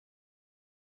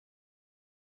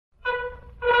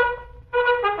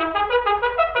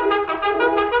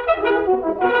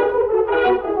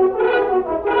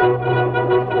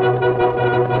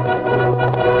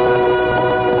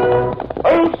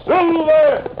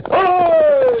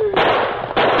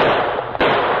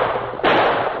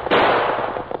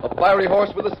A fiery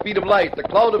horse with the speed of light, a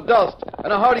cloud of dust,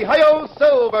 and a hearty hi-yo,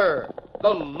 Silver, the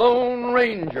Lone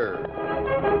Ranger.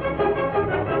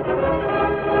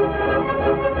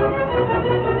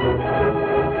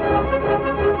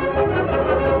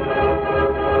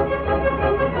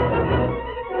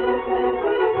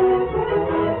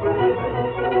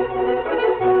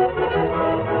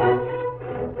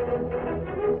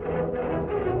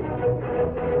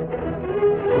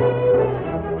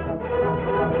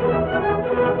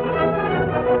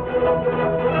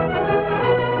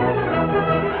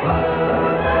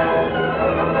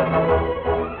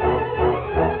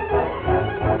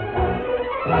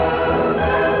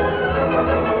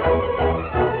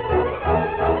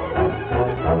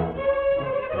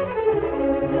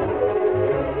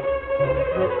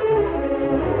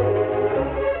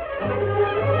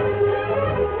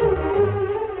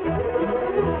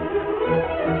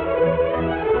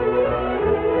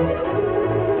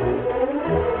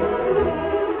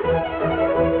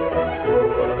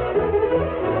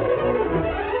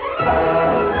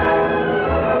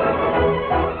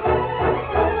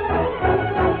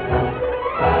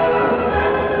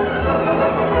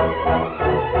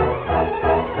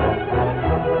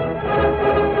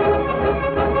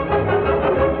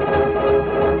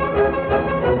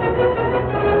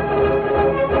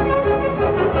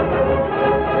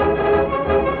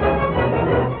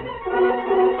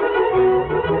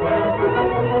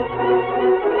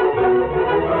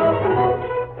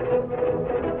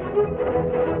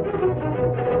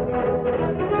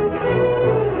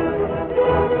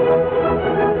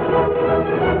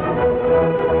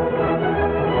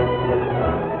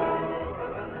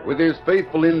 With his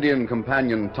faithful Indian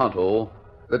companion Tonto,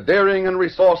 the daring and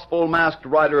resourceful masked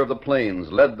rider of the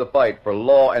plains led the fight for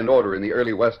law and order in the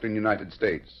early western United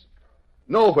States.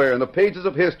 Nowhere in the pages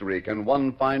of history can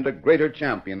one find a greater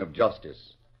champion of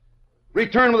justice.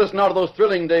 Return with us now to those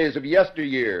thrilling days of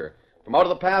yesteryear. From out of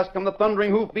the past come the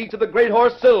thundering hoofbeats of the great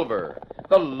horse Silver.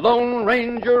 The Lone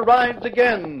Ranger rides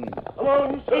again. Come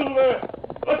on, Silver!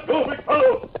 Let's go, big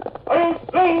fellow! Oh,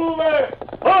 Silver!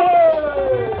 Hi!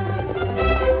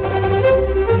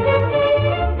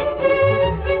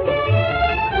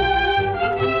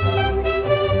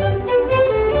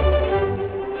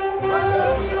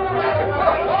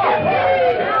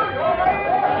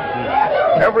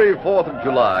 Every 4th of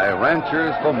July,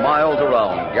 ranchers for miles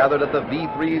around gathered at the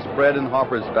V3 spread in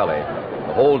Harper's Valley.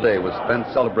 The whole day was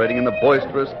spent celebrating in the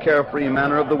boisterous, carefree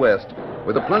manner of the West,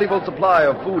 with a plentiful supply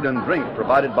of food and drink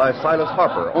provided by Silas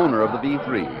Harper, owner of the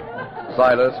V3.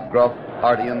 Silas, gruff,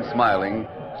 hearty, and smiling,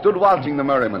 stood watching the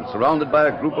merriment, surrounded by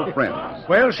a group of friends.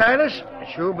 Well, Silas,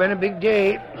 it's sure been a big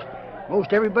day.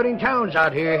 Most everybody in town's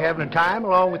out here having a time,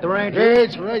 along with the ranchers. Yeah,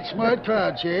 it's a right smart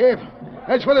crowd, Sheriff.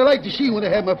 That's what I like to see when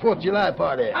they have my 4th of July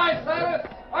party. Hi, Silas.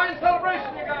 Fine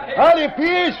celebration you got here. Howdy,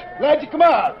 Pierce. Glad you come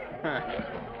out.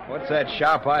 What's that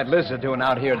sharp-eyed lizard doing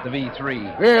out here at the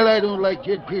V3? Well, I don't like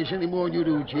Jed Pierce any more than you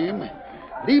do, Jim.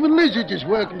 But even lizards is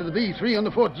welcome to the V3 on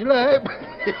the 4th of July.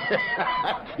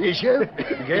 Yes, Sheriff?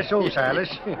 Guess so, Silas.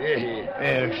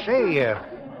 Say,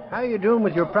 how you doing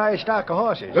with your prize stock of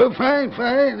horses? Oh, fine.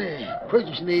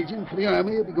 Purchasing agent for the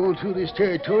Army will be going through this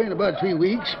territory in about 3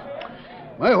 weeks.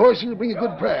 My horses will bring a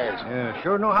good prize.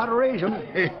 Sure know how to raise them.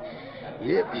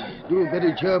 Yep, do a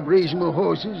better job raising my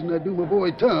horses than I do my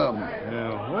boy Tom.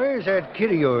 Where's that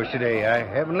kid of yours today? I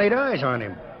haven't laid eyes on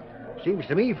him. Seems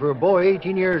to me, for a boy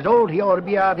 18 years old, he ought to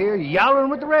be out here yowling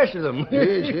with the rest of them.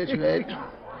 Yes, that's right.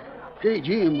 Say,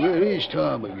 Jim, where is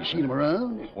Tom? Have you seen him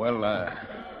around? Well,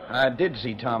 I did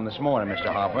see Tom this morning,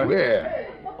 Mr. Harper. Where?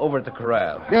 Over at the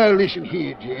corral. Now, listen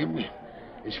here, Jim.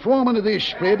 As foreman of this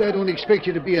spread, I don't expect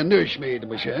you to be a nursemaid,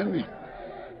 my son.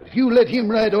 But if you let him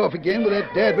ride off again with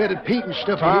that dad-ratted Pete and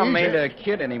stuff Tom of his... ain't a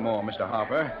kid anymore, Mr.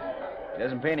 Harper. He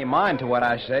doesn't pay any mind to what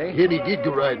I say. And he did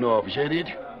go riding off, is that it?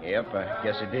 Yep, I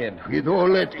guess he did. With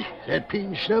all that Pete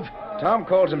and stuff? Tom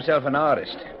calls himself an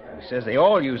artist. He says they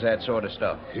all use that sort of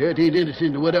stuff. That ain't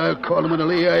anything to what I'll call him when I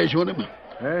lay eyes on him.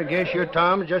 I guess your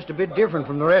Tom's just a bit different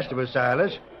from the rest of us,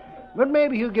 Silas. But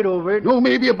maybe he'll get over it. No,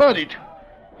 maybe about it.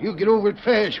 He'll get over it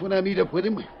fast when I meet up with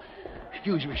him.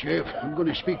 Excuse me, Sheriff. I'm going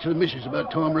to speak to the missus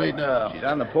about Tom right now. She's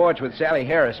on the porch with Sally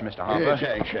Harris, Mr. Harper. Yeah,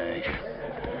 thanks.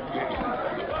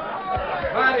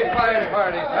 Howdy, fine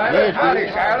party, Silas. Howdy,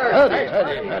 Silas.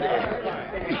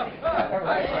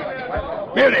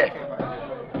 Mary,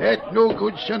 that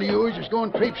no-good son of yours is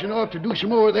going traipsing off to do some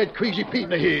more of that crazy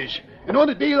Pete of his. And on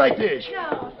a day like this.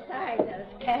 No, Silas,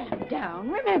 calm down.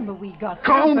 Remember, we got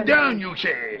Calm company. down, you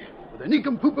say. The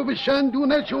nincompoop of a son doing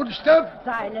that sort of stuff?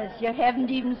 Silas, you haven't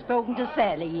even spoken to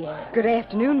Sally yet. Good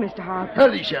afternoon, Mr. Harper.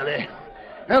 Howdy, Sally.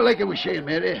 Now, like I was saying,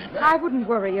 Mary. I wouldn't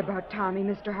worry about Tommy,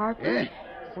 Mr. Harper. Eh?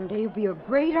 Someday he'll be a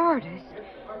great artist.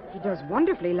 He does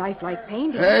wonderfully lifelike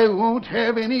painting. I won't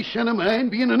have any son of mine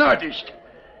being an artist.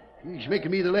 He's making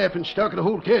me the laughing stock of the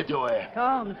whole territory.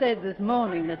 Tom said this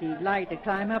morning that he'd like to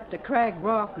climb up to Crag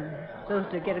Rock and so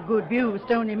as to get a good view of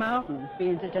Stony Mountain,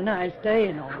 being such a nice day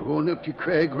and all. Going up to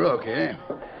Crag Rock, eh?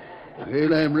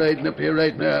 Well, I'm riding up here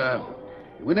right now.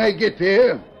 When I get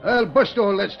there, I'll bust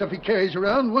all that stuff he carries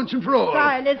around once and for all.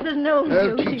 Silas, there's no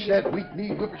I'll use. teach that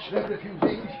weak-kneed whippersnapper a few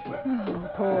things. Oh,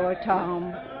 poor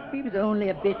Tom. He was only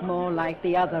a bit more like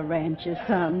the other rancher's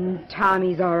sons.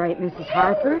 Tommy's all right, Mrs.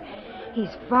 Harper. He's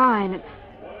fine.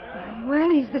 Well,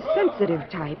 he's the sensitive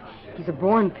type. He's a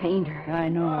born painter. I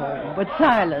know, but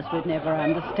Silas would never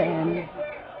understand.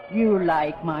 You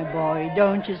like my boy,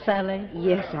 don't you, Sally?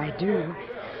 Yes, I do.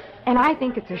 And I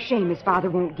think it's a shame his father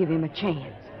won't give him a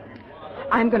chance.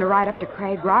 I'm going to ride up to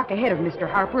Crag Rock ahead of Mr.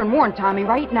 Harper and warn Tommy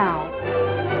right now.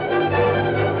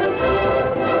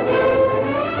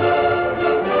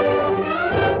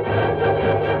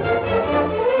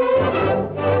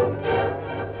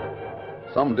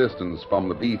 Some distance from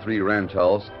the B3 ranch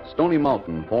house, Stony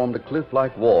Mountain formed a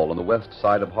cliff-like wall on the west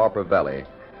side of Harper Valley,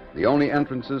 the only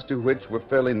entrances to which were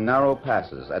fairly narrow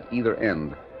passes at either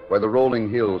end, where the rolling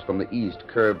hills from the east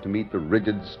curved to meet the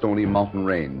rigid Stony Mountain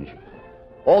range.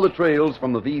 All the trails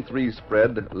from the V3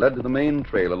 spread led to the main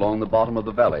trail along the bottom of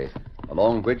the valley,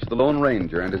 along which the Lone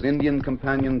Ranger and his Indian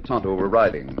companion Tonto were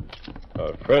riding.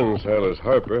 Our friend Silas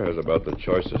Harper has about the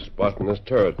choicest spot in this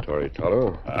territory,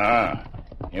 Tonto. Ah,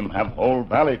 him have whole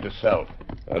valley to sell.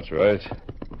 That's right.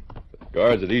 With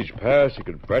guards at each pass, he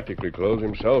could practically close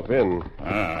himself in.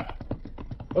 Ah.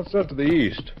 What's that to the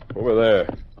east? Over there.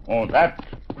 Oh, that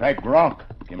Crag Rock,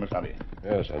 Kimasabi.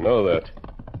 Yes, I know that.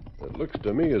 It looks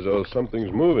to me as though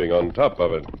something's moving on top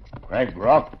of it. Crag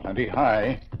Rock, plenty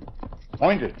high.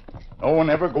 Pointed. No one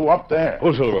ever go up there.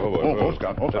 Oh, Silver, Oh,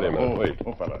 Scott. Oh, Steady a fella. minute, wait.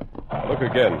 Oh, fella. Look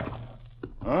again.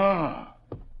 Ah,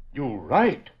 you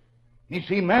right. He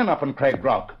see man up on Crag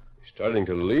Rock. He's starting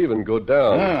to leave and go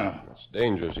down. Ah. It's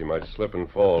dangerous. He might slip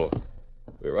and fall.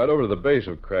 We're right over to the base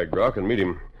of Crag Rock and meet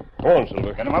him. Go on,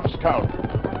 Silver. Get him up, Scout.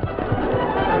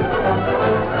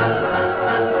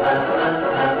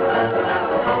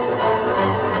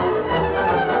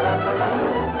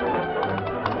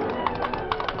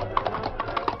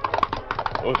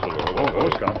 Oh, Silver. Oh,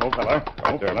 Scout. Oh, fella.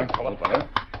 Oh, fella. Oh, fella.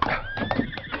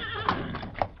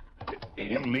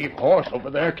 Him leave horse over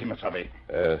there, Kimasabi.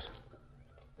 Yes.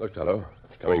 Look, Tonto.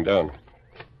 It's coming down.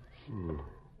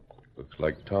 Looks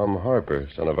like Tom Harper,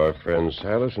 son of our friends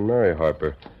Silas and Mary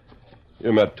Harper.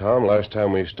 You met Tom last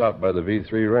time we stopped by the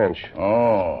V3 ranch.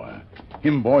 Oh,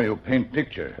 him boy who paint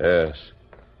picture. Yes.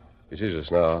 He sees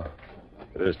us now.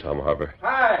 It is Tom Harper.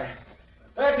 Hi.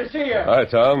 Glad to see you. Hi,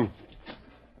 Tom.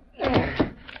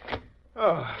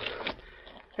 Oh,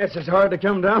 it's as hard to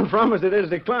come down from as it is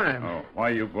to climb. Oh, why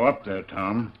you go up there,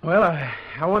 Tom? Well,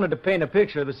 I wanted to paint a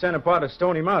picture of the center part of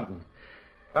Stony Mountain.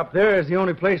 Up there is the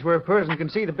only place where a person can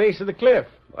see the base of the cliff.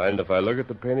 Mind if I look at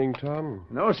the painting, Tom?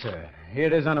 No, sir. Here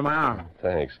it is under my arm.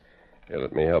 Thanks. Here,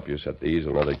 let me help you set the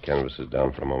easel and other canvases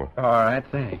down for a moment. All right,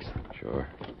 thanks. Sure.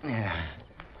 Yeah.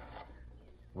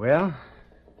 Well,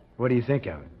 what do you think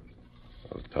of it?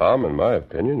 Well, Tom, in my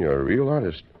opinion, you're a real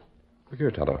artist. Look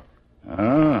here, Tonto.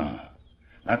 Ah,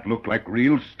 that look like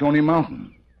real Stony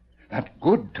Mountain. That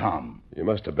good, Tom. You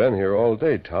must have been here all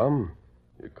day, Tom.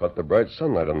 You caught the bright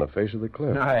sunlight on the face of the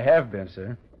cliff. I have been,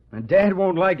 sir. And Dad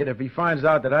won't like it if he finds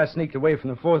out that I sneaked away from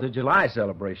the 4th of July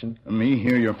celebration. Me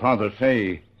hear your father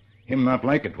say him not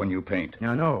like it when you paint.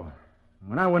 I know.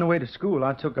 When I went away to school,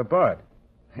 I took up art.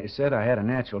 They said I had a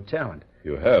natural talent.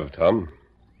 You have, Tom.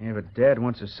 Yeah, but Dad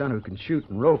wants a son who can shoot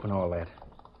and rope and all that.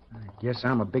 I guess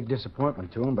I'm a big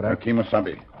disappointment to him, but I...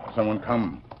 Kimasabi, someone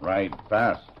come. Ride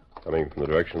fast. Coming from the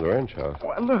direction of the ranch house.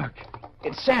 Well, look.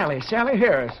 It's Sally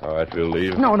Harris. All right, we'll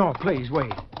leave. No, please,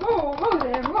 wait. Oh,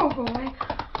 there, boy.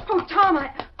 Oh, Tom,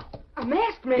 a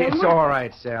masked man. It's all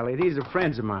right, Sally. These are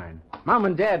friends of mine. Mom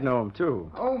and Dad know them, too.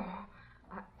 Oh,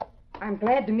 I'm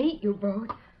glad to meet you both.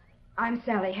 I'm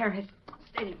Sally Harris.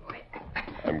 Steady, boy.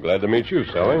 I'm glad to meet you,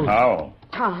 Sally. How?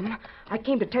 Tom, I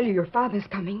came to tell you your father's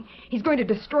coming. He's going to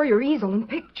destroy your easel and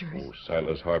pictures. Oh,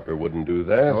 Silas Harper wouldn't do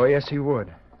that. Oh, yes, he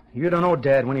would. You don't know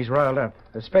Dad when he's riled up,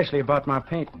 especially about my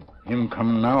painting. Him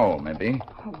come now, maybe.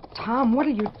 Oh, Tom,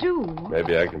 what'll you do?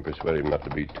 Maybe I can persuade him not to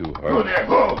be too Go hard. there,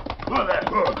 go. Go there,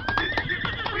 go.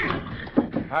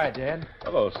 Hi, Dad.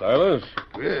 Hello, Silas.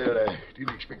 Well, I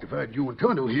didn't expect to find you and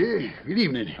Tonto here. Good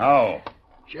evening. How?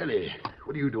 Shelley,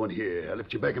 what are you doing here? I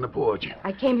left you back on the porch.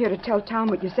 I came here to tell Tom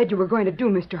what you said you were going to do,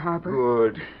 Mr. Harper.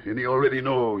 Good. And he already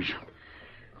knows.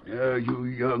 Now, you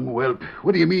young whelp,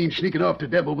 what do you mean sneaking off to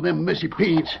dabble with them messy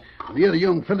paints when the other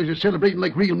young fellas are celebrating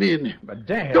like real men? But,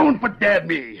 Dad... Don't but dad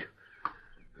me!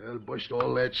 I'll bust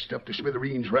all that stuff to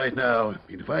smithereens right now.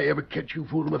 And if I ever catch you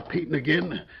fooling with Peyton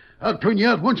again, I'll turn you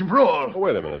out once and for all. Oh,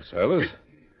 wait a minute, Silas.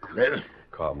 Well,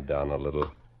 Calm down a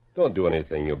little. Don't do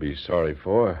anything you'll be sorry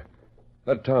for.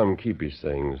 Let Tom keep his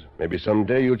things. Maybe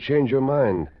someday you'll change your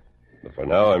mind. But for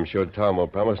now, I'm sure Tom will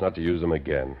promise not to use them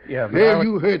again. Yeah, but well,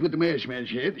 you heard what the masked man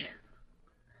said.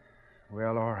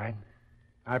 Well, all right.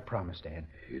 I promise, Dad.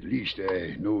 At least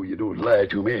I know you don't lie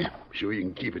to me, so you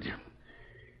can keep it.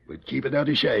 But keep it out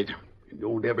of sight, and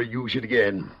don't ever use it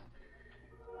again.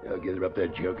 Now gather up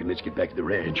that junk and let's get back to the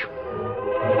ranch.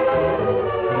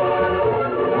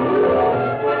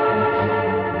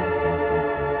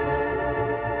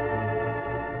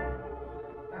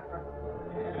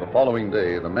 The following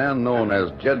day, the man known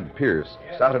as Jed Pierce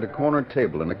sat at a corner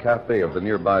table in a cafe of the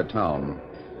nearby town.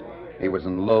 He was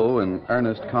in low and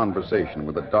earnest conversation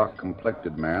with a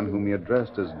dark-complected man whom he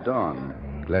addressed as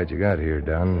Don. Glad you got here,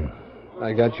 Don.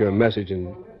 I got your message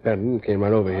in Benton, came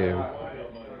right over here.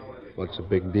 What's the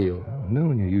big deal?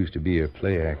 Knowing you used to be a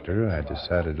play actor, I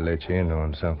decided to let you in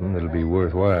on something that'll be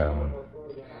worthwhile.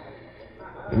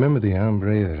 Remember the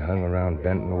hombre that hung around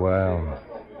Benton a while?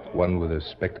 One with the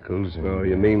spectacles and... Oh,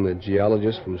 you mean the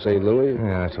geologist from St. Louis?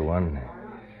 Yeah, that's the one.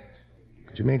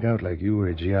 Could you make out like you were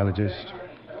a geologist?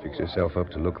 Fix yourself up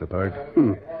to look the part?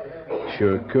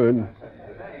 Sure could,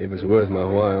 if it's worth my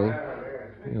while.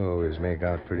 You always make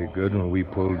out pretty good when we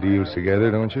pull deals together,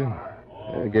 don't you?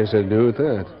 I guess I'd do with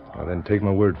that. Well, then take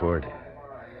my word for it.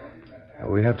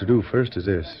 All we have to do first is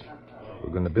this.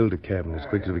 We're going to build a cabin as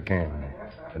quick as we can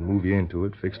and move you into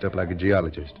it fixed up like a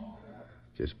geologist.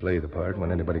 Just play the part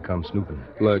when anybody comes snooping.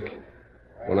 Look,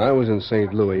 when I was in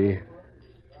St. Louis,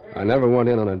 I never went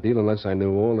in on a deal unless I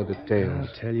knew all the details.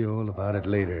 I'll tell you all about it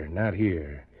later, not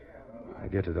here. I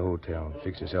get to the hotel and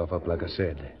fix yourself up like I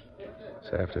said.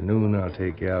 This afternoon, I'll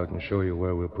take you out and show you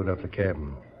where we'll put up the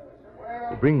cabin.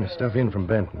 We'll bring the stuff in from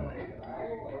Benton.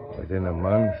 Within a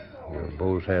month, we'll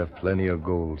both have plenty of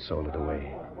gold salted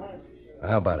away.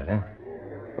 How about it, huh?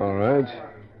 All right.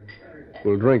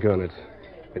 We'll drink on it.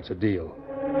 It's a deal.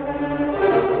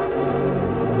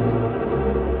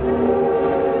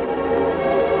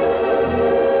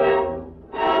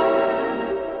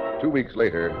 Two weeks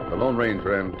later, the Lone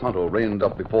Ranger and Tonto reined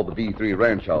up before the V3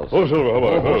 ranch house. Oh, Silver,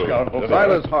 how about it?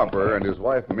 Silas Harper and his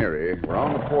wife, Mary, were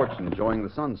on the porch enjoying the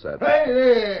sunset. Hey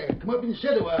there! Come up and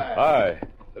sit a while. Hi.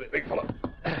 Steady, big fella.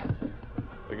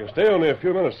 We can stay only a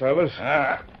few minutes, Silas.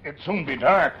 It'll soon be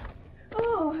dark.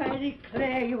 Oh, I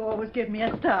declare you always give me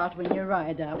a start when you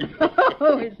ride up.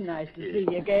 Oh, it's nice to see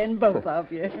you again, both of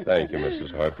you. Thank you,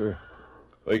 Mrs. Harper.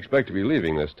 We expect to be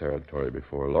leaving this territory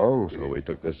before long, so we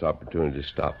took this opportunity to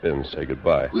stop in and say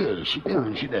goodbye. Well, sit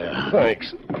down, sit down.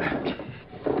 Thanks.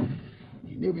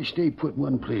 You never stay put in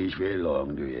one place very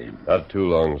long, do you? Not too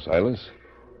long, Silas.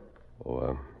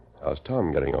 Oh, how's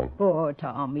Tom getting on? Poor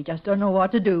Tom, he just don't know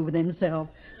what to do with himself,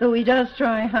 though he does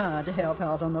try hard to help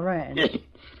out on the ranch.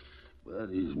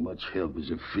 But as much help as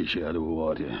a fish out of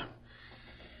water.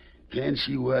 Can't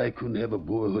see why I couldn't have a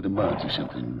boyhood amount to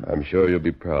something. I'm sure you'll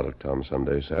be proud of Tom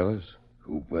someday, Silas.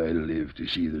 Hope I live to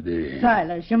see the day.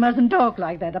 Silas, you mustn't talk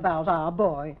like that about our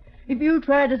boy. If you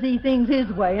try to see things his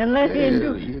way and let him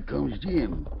do... Here comes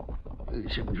Jim.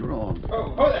 Something's wrong.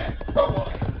 Oh, there. Oh,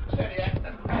 boy. Steady.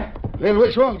 Well,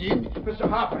 what's wrong, Jim? Mr.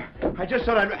 Harper, I just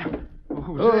thought I'd...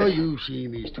 You've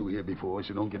seen these two here before,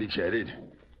 so don't get excited.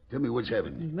 Tell me what's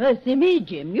happened. Mercy me,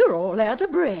 Jim. You're all out of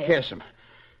breath. Yes,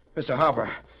 Mr. Harper,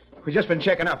 we've just been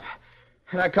checking up.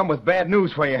 And I come with bad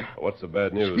news for you. What's the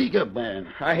bad news? Speak up, man.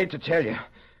 I hate to tell you,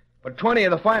 but 20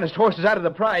 of the finest horses out of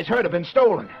the prize herd have been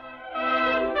stolen.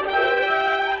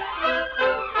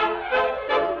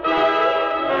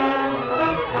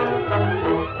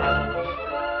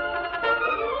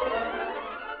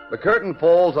 The curtain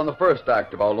falls on the first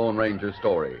act of our Lone Ranger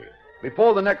story.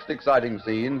 Before the next exciting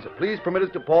scenes, please permit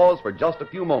us to pause for just a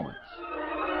few moments.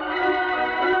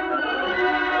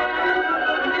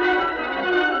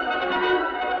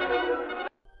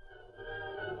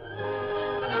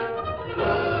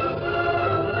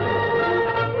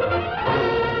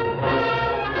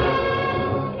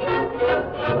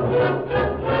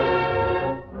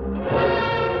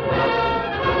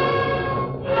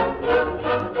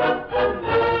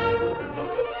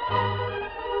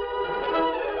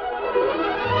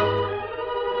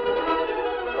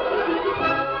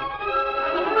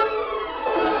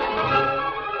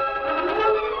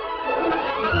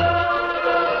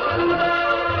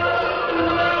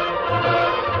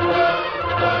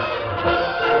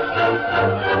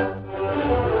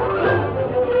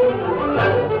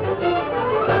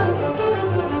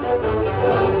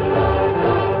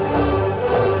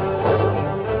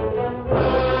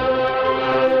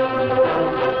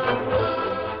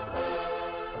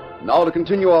 Now to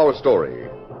continue our story.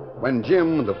 When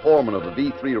Jim, the foreman of the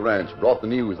V3 ranch, brought the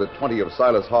news that 20 of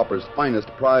Silas Harper's finest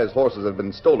prize horses had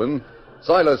been stolen,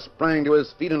 Silas sprang to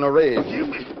his feet in a rage.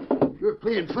 You're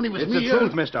playing funny with It's me. the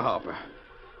truth, Mr. Harper.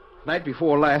 Night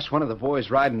before last, one of the boys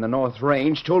riding the North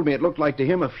Range told me it looked like to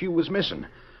him a few was missing.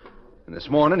 And this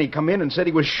morning he come in and said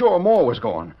he was sure more was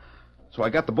gone. So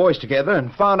I got the boys together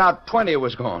and found out 20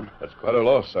 was gone. That's quite a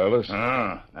loss, Silas.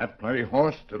 That plenty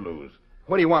horse to lose.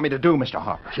 What do you want me to do, Mr.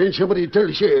 Harper? Send somebody to tell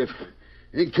the sheriff.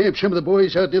 And camp some of the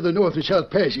boys out near the north and south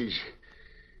passes.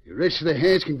 The rest of the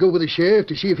hands can go with the sheriff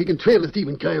to see if he can trail the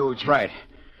thieving coyotes. Right.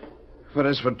 But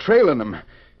as for trailing them,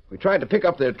 we tried to pick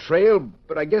up their trail,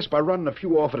 but I guess by running a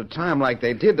few off at a time like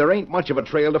they did, there ain't much of a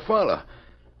trail to follow.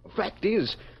 The fact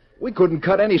is, we couldn't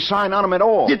cut any sign on them at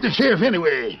all. Get the sheriff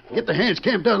anyway. Get the hands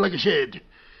camped out like I said.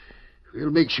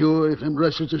 We'll make sure if them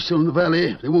rustlers are still in the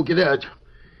valley, they won't get out.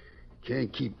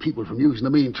 Can't keep people from using the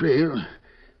main trail,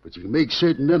 but you can make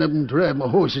certain none of them drive my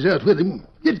horses out with them.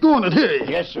 Get going and hurry.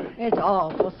 Yes, sir. It's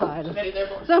awful, Silas.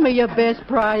 Some of your best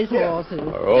prize horses.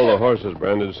 Are all the horses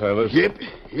branded, Silas? Yep.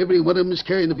 Every one of them is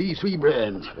carrying the V3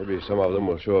 brand. Maybe some of them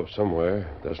will show up somewhere.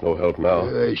 There's no help now.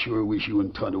 I sure wish you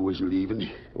and Tonto wasn't leaving.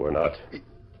 We're not.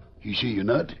 You say you're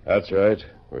not? That's right.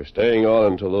 We're staying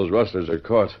on until those rustlers are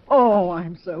caught. Oh,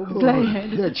 I'm so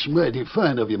glad. That's mighty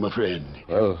fine of you, my friend.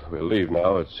 Well, we'll leave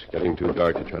now. It's getting too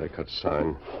dark to try to cut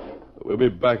sign. We'll be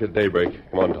back at daybreak.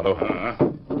 Come on, Tonto.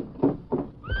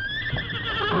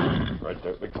 Right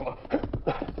there, big fella.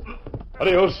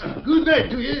 Adios. Good night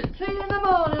to you. See you in the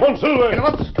morning. Come on, Silver. Get him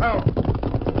up, Scout.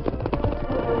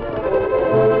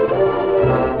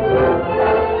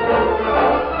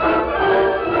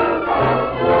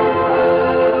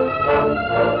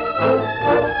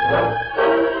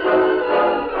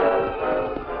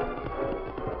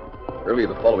 Early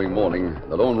the following morning,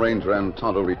 the Lone Ranger and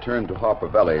Tonto returned to Harper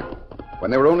Valley. When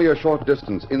they were only a short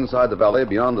distance inside the valley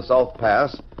beyond the South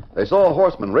Pass, they saw a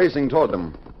horseman racing toward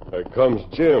them. There comes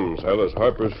Jim, Silas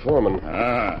Harper's foreman.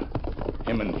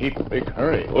 Him in heap big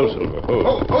hurry. Oh, Silver,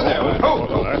 oh.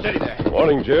 Oh, there. Steady there.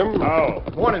 Morning, Jim. Oh.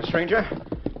 Morning, stranger.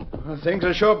 Well, things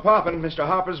are sure popping. Mr.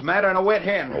 Harper's madder than a wet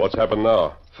hen. What's happened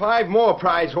now? 5 more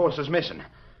prize horses missing.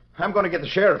 I'm going to get the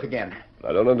sheriff again.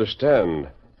 I don't understand.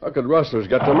 How could rustlers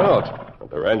get them out? Are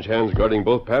the ranch hands guarding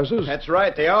both passes? That's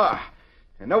right, they are.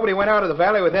 And nobody went out of the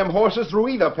valley with them horses through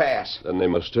either pass. Then they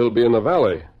must still be in the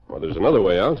valley. Well, there's another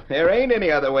way out. There ain't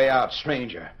any other way out,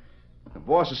 stranger. The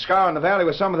boss is scouring the valley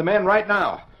with some of the men right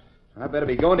now. I better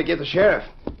be going to get the sheriff.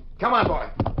 Come on, boy.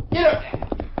 Get up.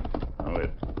 Oh,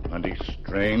 it's plenty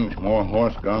strange. More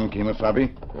horse gone,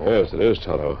 Kemosabe. Yes, it is,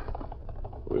 Tonto.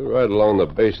 We'll ride along the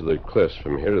base of the cliffs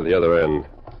from here to the other end.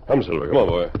 Come, Silver. Come on,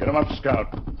 boy. Get him up, Scout.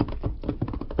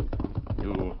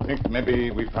 You think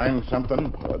maybe we find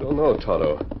something? I don't know,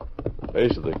 Tonto. The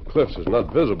base of the cliffs is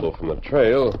not visible from the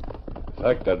trail. In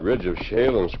fact, that ridge of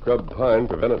shale and scrub pine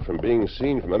prevent it from being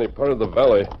seen from any part of the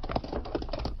valley.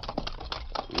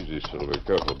 Easy, Silver.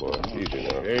 Careful, boy. Easy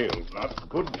now. Shale's not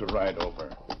good to ride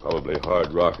over. Probably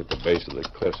hard rock at the base of the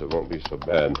cliffs. It won't be so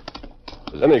bad.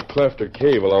 If there's any cleft or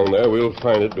cave along there, we'll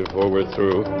find it before we're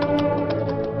through.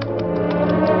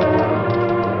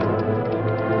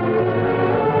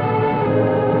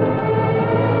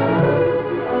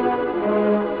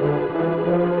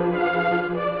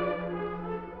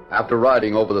 After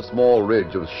riding over the small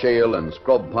ridge of shale and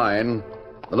scrub pine,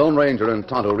 the Lone Ranger and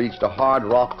Tonto reached a hard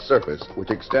rock surface which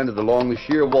extended along the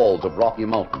sheer walls of Rocky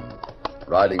Mountain.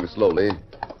 Riding slowly,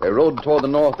 they rode toward the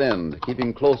north end,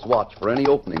 keeping close watch for any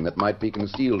opening that might be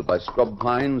concealed by scrub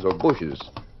pines or bushes.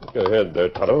 Look ahead there,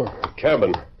 Tonto. A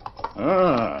cabin.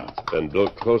 It's been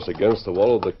built close against the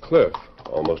wall of the cliff,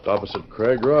 almost opposite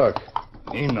Crag Rock.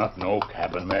 Me not no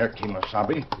cabin there,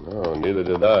 Kemosabe. No, neither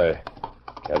did I.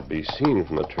 Can't be seen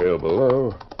from the trail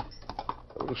below.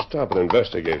 We'll stop and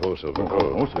investigate, Silver.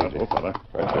 Oh, fella.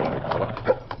 Right there, big fella.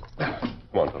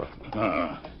 Come on, fella.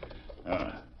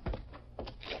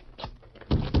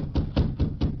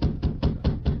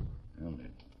 Well,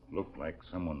 it looked like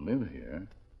someone lived here.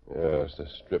 Yes, the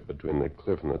strip between the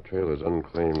cliff and the trail is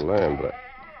unclaimed land, but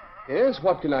Yes,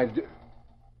 what can I do?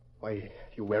 Why,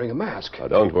 you're wearing a mask. Now,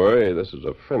 don't worry. This is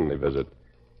a friendly visit.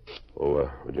 Oh,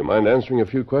 would you mind answering a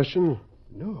few questions?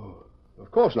 No, of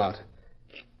course not.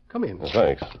 Come in.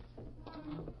 Thanks.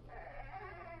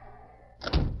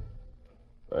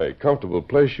 A comfortable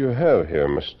place you have here,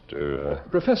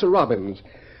 Mr. Professor Robbins.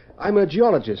 I'm a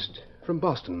geologist from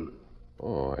Boston.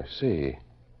 Oh, I see.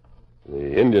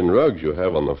 The Indian rugs you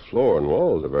have on the floor and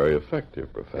walls are very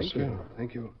effective, Professor.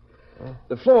 Thank you.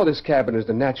 The floor of this cabin is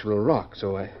the natural rock,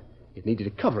 so it needed a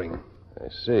covering. I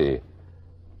see.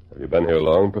 Have you been here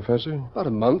long, Professor? About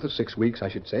a month or 6 weeks, I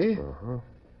should say. Uh-huh.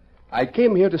 I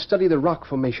came here to study the rock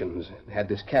formations. Had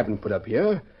this cabin put up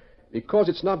here because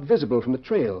it's not visible from the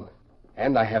trail.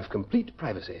 And I have complete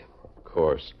privacy. Of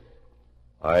course.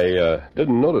 I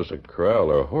didn't notice a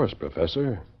corral or a horse,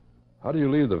 Professor. How do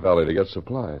you leave the valley to get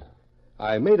supplies?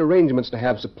 I made arrangements to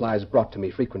have supplies brought to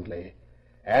me frequently.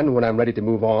 And when I'm ready to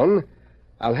move on,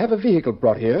 I'll have a vehicle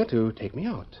brought here to take me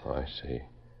out. Oh, I see.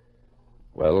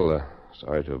 Well,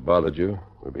 sorry to have bothered you.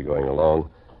 We'll be going along.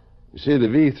 You see, the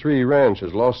V3 Ranch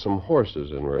has lost some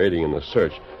horses, and we're aiding in the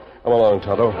search. Come along,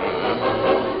 Tonto.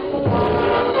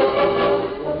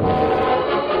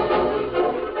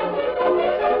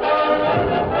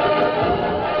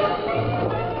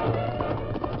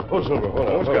 Oh, Silver, hold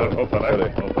on. Who's got it?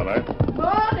 Hold on.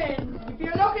 Morning. If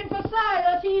you're looking for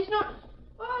Silas, he's not...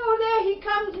 Oh, there he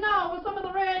comes now with some of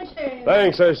the ranch hands.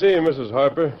 Thanks, I see you, Mrs.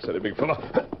 Harper. Steady, big fellow.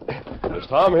 Is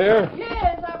Tom here?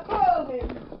 Yes, I've called him.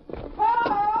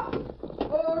 Tom!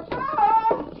 Oh,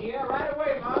 Tom! Yeah, right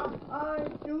away, Mom. I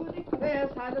do declare,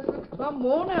 Silas looks plumb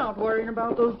worn out worrying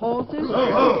about those horses.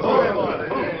 Well,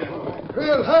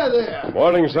 hi there.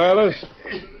 Morning, Silas.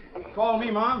 Call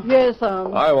me, Mom. Yes,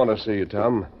 son. I want to see you,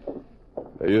 Tom.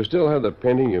 You still have the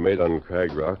painting you made on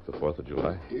Crag Rock the 4th of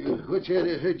July? What's that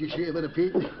I heard you say about a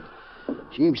painting?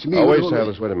 Seems to me... Oh, wait,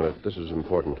 Silas, wait a minute. This is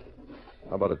important.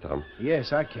 How about it, Tom?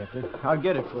 Yes, I kept it. I'll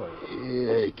get it for you.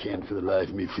 Yeah, I can't for the life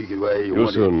of me figure why you You'll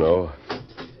want soon know.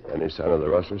 Any sign of the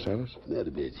rustler, Silas? Not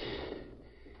a bit.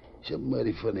 Something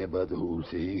mighty funny about the whole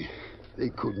thing. They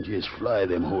couldn't just fly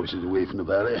them horses away from the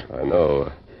valley. I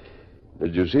know.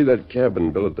 Did you see that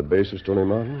cabin built at the base of Stony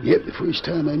Mountain? Yep, the first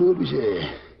time I knew it was there.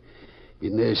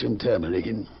 Been there some time, I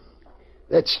reckon.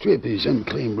 That strip is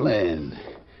unclaimed land,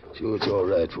 so it's all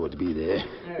right for it to be there.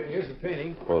 Here's the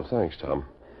painting. Well, thanks, Tom.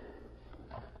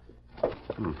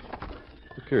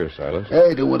 Look here, Silas.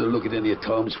 I don't want to look at any of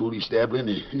Tom's foolish dabbling.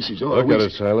 This is all... Look at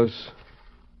it, Silas.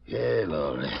 Yeah,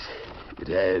 all right. But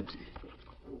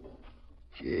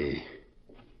Gee,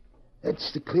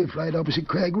 that's the cliff right opposite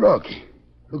Crag Rock.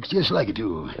 Looks just like it,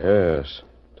 too. Yes.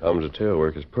 Tom's detail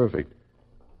work is perfect.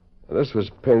 This was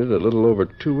painted a little over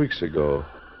 2 weeks ago.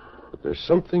 But there's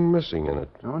something missing in it.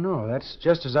 Oh, no, that's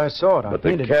just as I saw it. But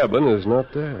the cabin is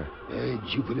not there.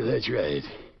 Jupiter, that's right.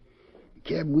 The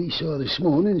cabin we saw this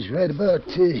morning is right about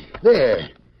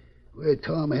there, where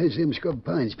Tom has them scrub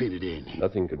pines painted in.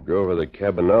 Nothing could grow where the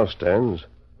cabin now stands.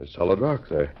 There's solid rock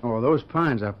there. Oh, those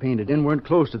pines I painted in weren't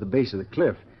close to the base of the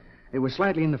cliff. They were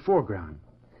slightly in the foreground.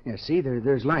 Yeah, see,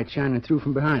 there's light shining through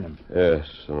from behind them. Yes,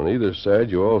 and on either side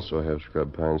you also have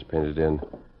scrub pines painted in.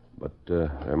 But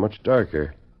they're much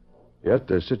darker. Yet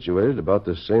they're situated about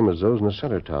the same as those in the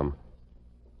center, Tom.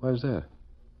 Why is that?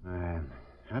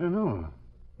 I don't know.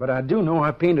 But I do know I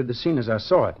painted the scene as I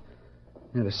saw it.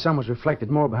 Yeah, the sun was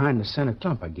reflected more behind the center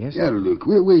clump, I guess. Yeah, look,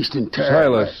 we're wasting time.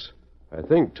 Silas, I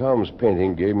think Tom's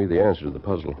painting gave me the answer to the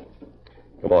puzzle.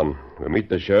 Come on, we'll meet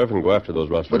the sheriff and go after those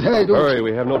rustlers. But hey, don't... Hurry,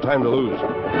 we have no time to lose.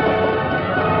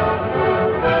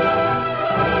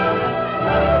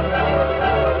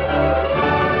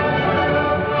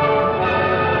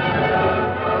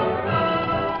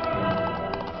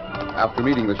 After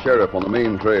meeting the sheriff on the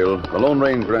main trail, the Lone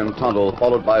Ranger and Tonto,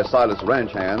 followed by Silas'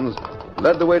 ranch hands,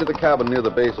 led the way to the cabin near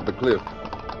the base of the cliff.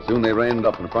 Soon they reined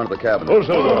up in front of the cabin. Oh,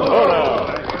 Silver, hold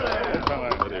on.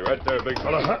 Right there, big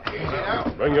fella.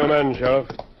 Bring your men, Sheriff.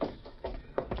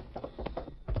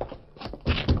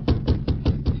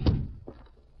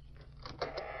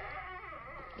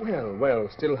 Well,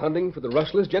 still hunting for the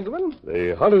rustlers, gentlemen?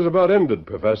 The hunt is about ended,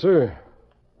 Professor.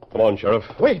 Come on, Sheriff.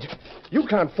 Wait! You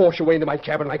can't force your way into my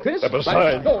cabin like this. Step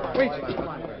aside. No, wait.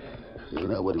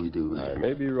 Now, what do we do? I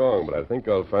may be wrong, but I think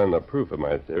I'll find the proof of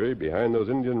my theory behind those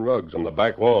Indian rugs on the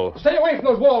back wall. Stay away from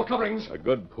those wall coverings. A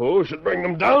good pull should bring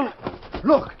them down.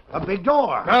 Look, a big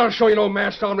door. I'll show you no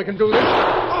masked army can do this.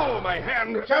 Oh, my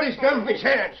hand. Shot his gun from his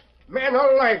hands. Man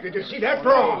alive, did you see that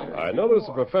draw? I noticed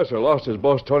the professor lost his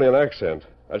Bostonian accent.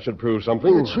 That should prove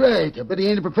something. That's right. I bet he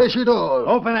ain't a professor at all.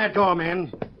 Open that door,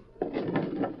 man.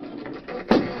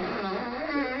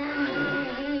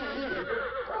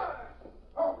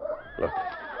 Look,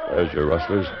 there's your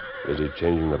rustlers. Busy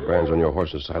changing the brands on your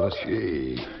horses, Silas.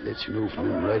 Gee, that's no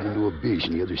fun right into a base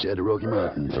on the other side of Rocky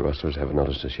Mountain. The rustlers haven't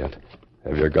noticed us yet.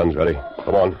 Have your guns ready.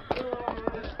 Come on.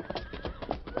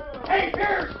 Hey,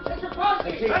 Pierce! It's your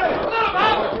posse! Hey, let him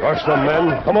out! Rush them,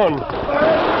 men. Come on.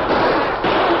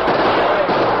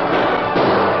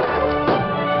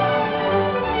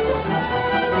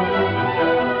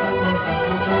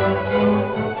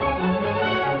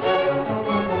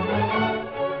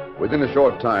 Within a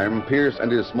short time, Pierce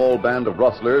and his small band of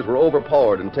rustlers were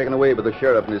overpowered and taken away by the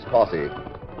sheriff and his posse.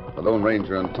 The Lone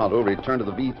Ranger and Tonto returned to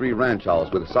the V3 ranch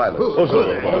house with Silas.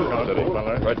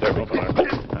 Right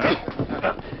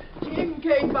there. Jim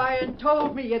came by and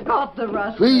told me you got the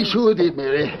rustlers. We sure did,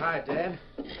 Mary. Hi, Dad.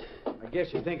 I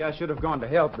guess you think I should have gone to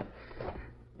help, but...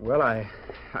 Well, I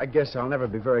guess I'll never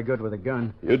be very good with a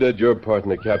gun. You did your part in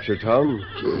the capture, Tom.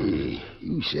 Gee,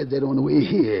 you said that on the way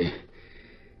here.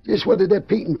 Just what did that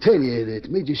painting tell you that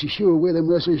made you so sure where them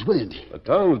rustlers went? The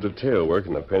Tom's detail work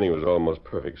in the painting was almost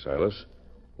perfect, Silas.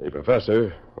 The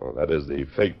professor, well, that is the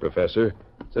fake professor,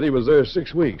 said he was there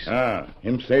 6 weeks.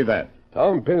 Him say that.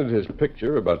 Tom painted his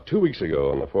picture about 2 weeks ago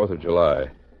on the 4th of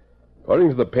July. According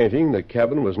to the painting, the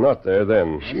cabin was not there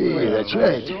then. Gee, that's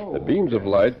right. The beams of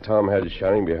light Tom had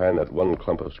shining behind that one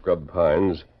clump of scrub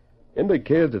pines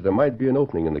indicated that there might be an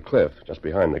opening in the cliff just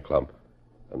behind the clump.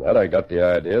 From that, I got the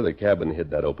idea the cabin hid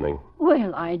that opening.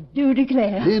 Well, I do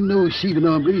declare. Then those thieving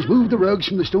hombres moved the rugs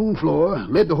from the stone floor,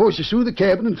 led the horses through the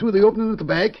cabin and through the opening at the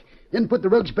back, then put the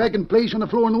rugs back in place on the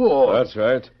floor and the wall. That's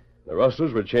right. The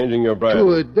rustlers were changing your brand.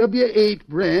 To a W8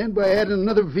 brand by adding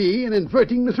another V and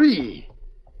inverting the 3.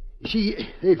 You see,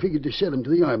 they figured to sell them to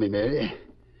the army, Mary.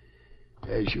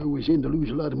 I sure was in to lose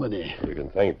a lot of money. You can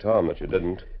thank Tom that you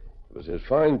didn't. It was his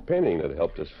fine painting that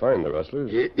helped us find the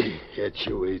rustlers. That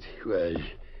sure it was.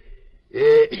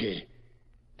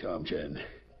 Thompson,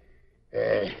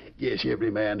 I guess every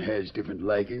man has different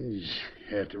likings,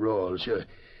 after all. So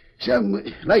some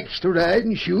likes to ride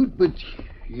and shoot, but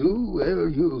you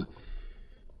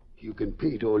can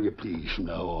paint all you please from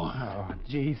now on. Oh,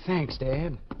 gee, thanks,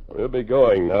 Dad. We'll be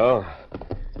going now.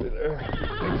 Stay there.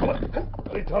 Big fella.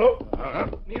 Ready,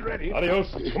 Tonto? Me ready.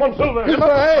 Adios. Come on, Silver.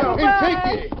 Take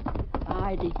it.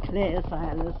 I declare,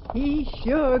 Silas, he's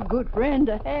sure a good friend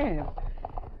to have.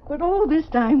 But all this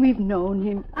time we've known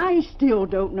him, I still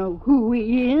don't know who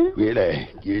he is. Well, I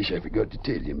guess I forgot to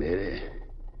tell you, Mary.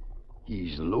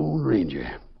 He's the Lone Ranger.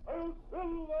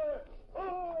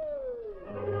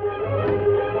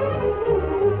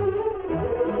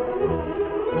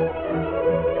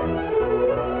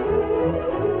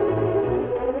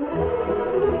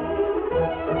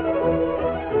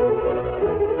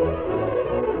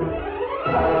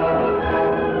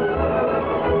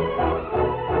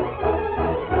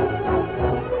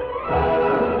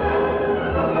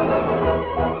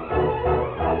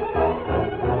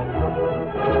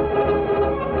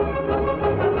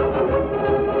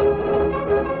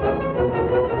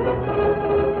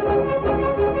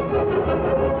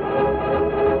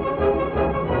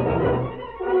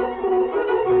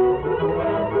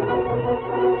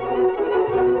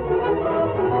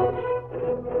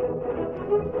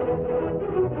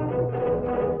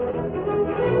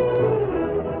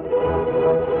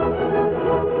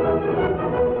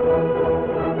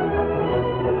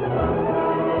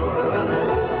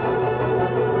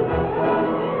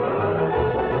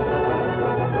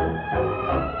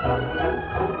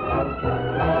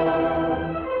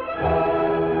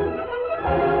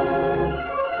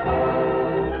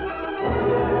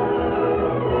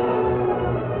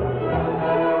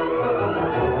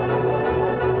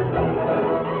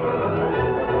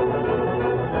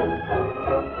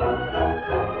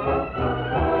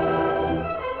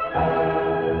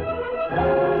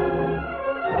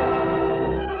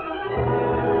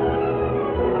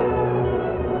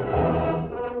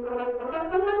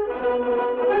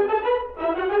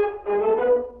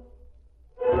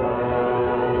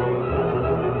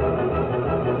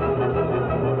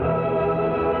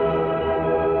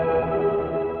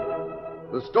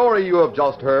 The story you have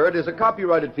just heard is a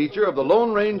copyrighted feature of the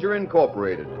Lone Ranger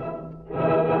Incorporated.